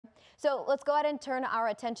So let's go ahead and turn our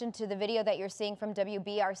attention to the video that you're seeing from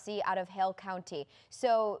WBRC out of Hale County.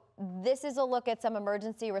 So this is a look at some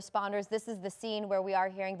emergency responders. This is the scene where we are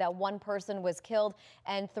hearing that one person was killed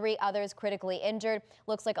and 3 others critically injured.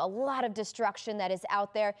 Looks like a lot of destruction that is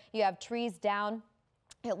out there. You have trees down.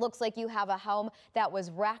 It looks like you have a home that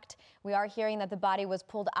was wrecked. We are hearing that the body was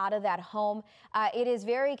pulled out of that home. It is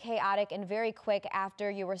very chaotic and very quick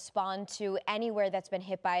after you respond to anywhere that's been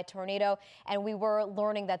hit by a tornado. And we were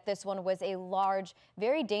learning that this one was a large,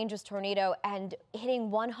 very dangerous tornado, and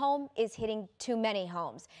hitting one home is hitting too many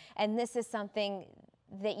homes. And this is something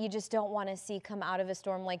that you just don't want to see come out of a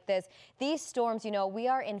storm like this. These storms, you know, we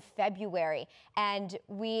are in February and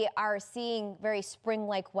we are seeing very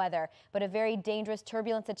spring-like weather, but a very dangerous,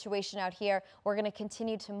 turbulent situation out here. We're going to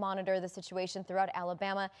continue to monitor the situation throughout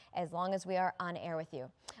Alabama as long as we are on air with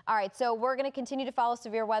you. All right, so we're going to continue to follow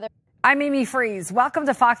severe weather. I'm Amy Freeze. Welcome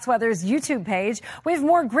to Fox Weather's YouTube page. We have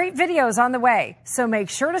more great videos on the way, so make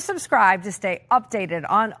sure to subscribe to stay updated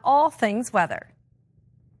on all things weather.